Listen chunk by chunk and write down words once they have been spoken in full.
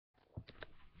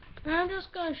I'm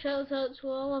just gonna shout out to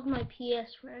all of my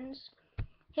PS friends.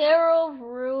 Hero of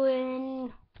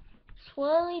Ruin,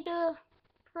 Swirly,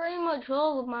 pretty much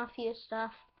all of Mafia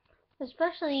staff,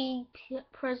 especially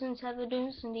Presence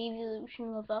Evidence and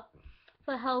Evolution Lover,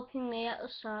 for helping me at the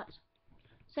start.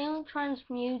 Same with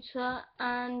Transmuter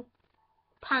and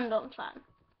Pandon Fan.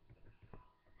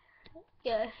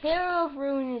 Yeah, Hero of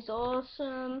Ruin is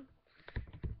awesome.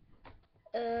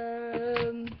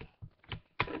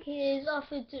 He has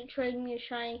offered to trade me a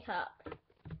shiny cap,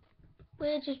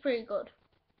 which is pretty good.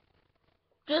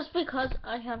 Just because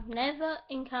I have never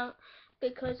encountered,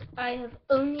 because I have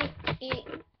only,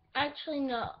 actually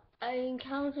no, I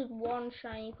encountered one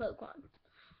shiny Pokemon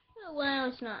when I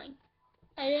was 9.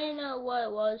 I didn't know what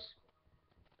it was.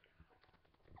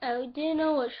 I didn't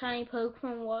know what shiny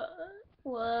Pokemon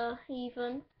were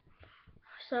even.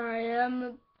 Sorry, I'm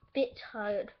a bit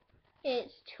tired.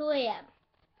 It's 2 AM.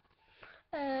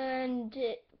 And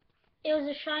it was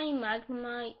a shiny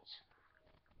Magnemite.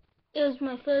 It was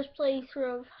my first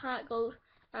playthrough of Heart Gold,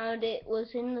 and it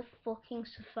was in the fucking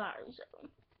Safari Zone.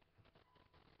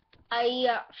 I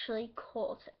actually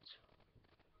caught it.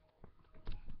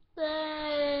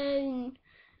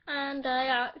 And I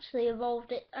actually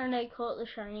evolved it, and I caught the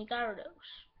shiny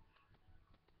Gyarados.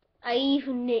 I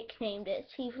even nicknamed it,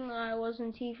 even though I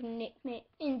wasn't even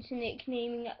into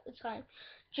nicknaming at the time,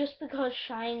 just because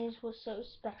shinies were so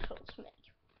special to me.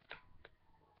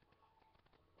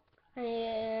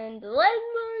 And then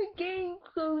my game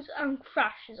goes and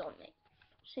crashes on me.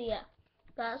 So yeah,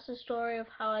 that's the story of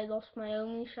how I lost my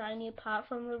only shiny apart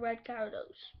from the red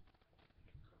Gyarados.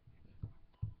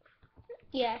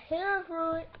 Yeah, Hero of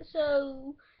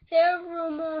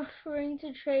Ruin offering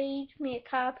to trade me a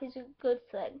cap is a good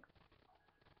thing.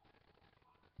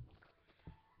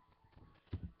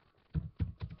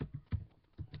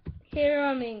 Here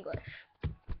I'm English.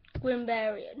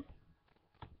 Grimbarian.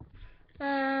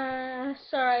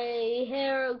 Sorry,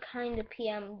 Hero kinda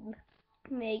PM'd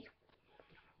me.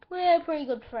 We're pretty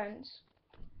good friends.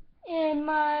 In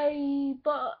my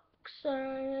box,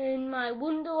 in my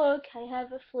Wonderlock, I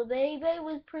have a Flabébé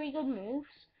with pretty good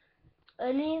moves.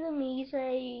 An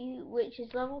Mise, which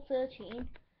is level 13.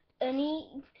 An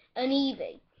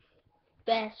Eevee,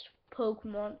 best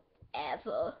Pokemon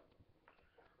ever.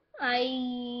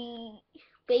 I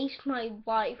based my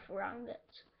life around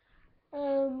it.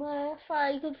 If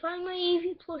I could find my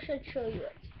Eevee plush, I'd show you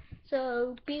it.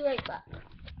 So be right back.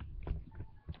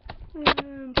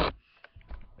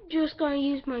 Just gonna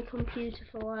use my computer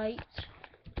for light.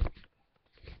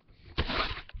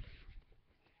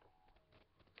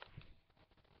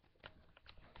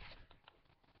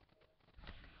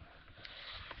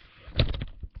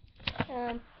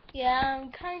 Yeah,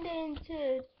 I'm kinda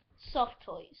into soft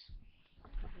toys.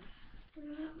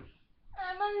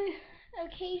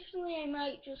 Occasionally I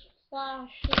might just flash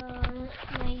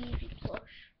my Eevee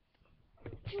plush.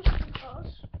 Just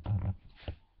because.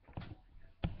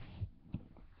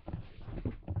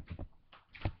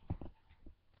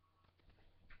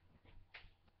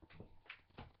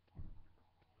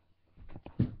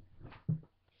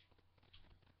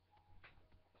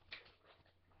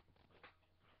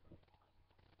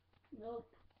 Nope.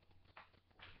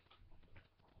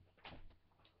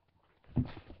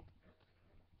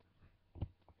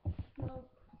 Nope.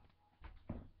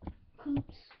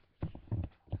 Coops.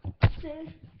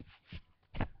 See?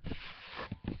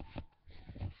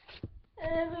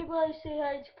 Everybody say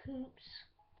hi to Coops.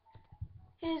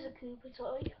 Here's a Koopa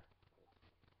toy.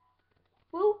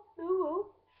 Woo, woo,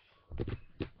 woo.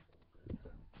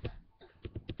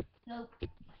 Nope.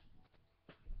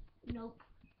 Nope.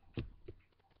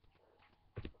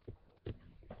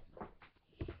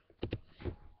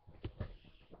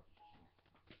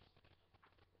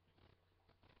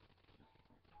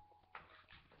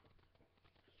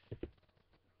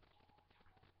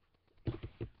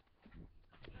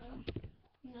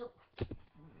 Nope.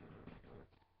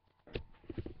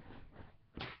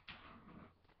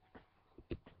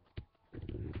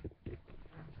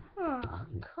 Oh,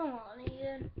 come on,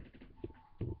 Ian.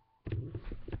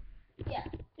 Yeah,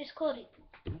 it's called it.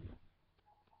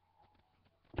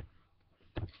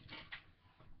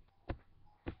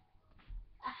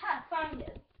 Aha, found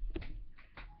it.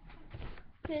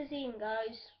 Here's Ian,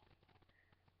 guys.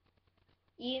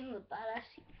 Ian the badass.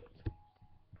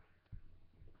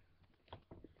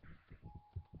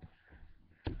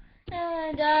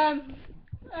 And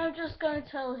I'm just going to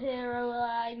tell Hero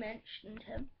I mentioned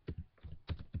him.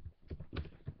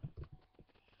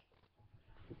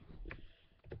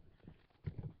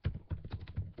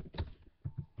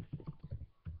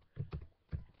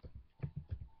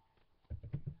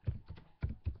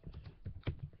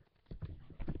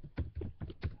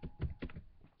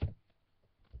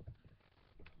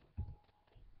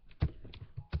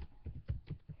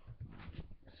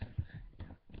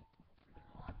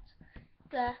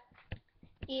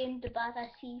 in the badass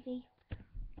TV.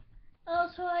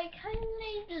 Also, I kind of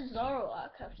named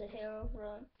Zoroark after Hero of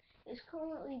Ruin. It's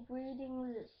currently breeding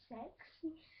with a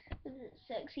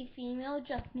sexy female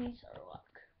Japanese Zoroark.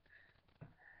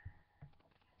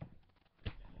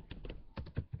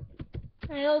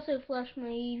 I also flash my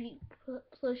Eevee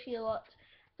plushie a lot.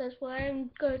 That's why I'm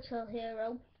going to tell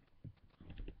Hero.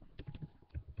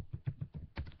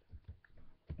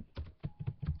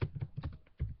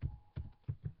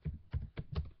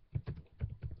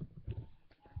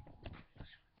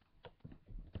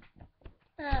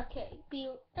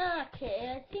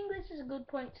 Okay, I think this is a good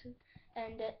point to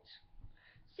end it.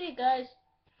 See you guys.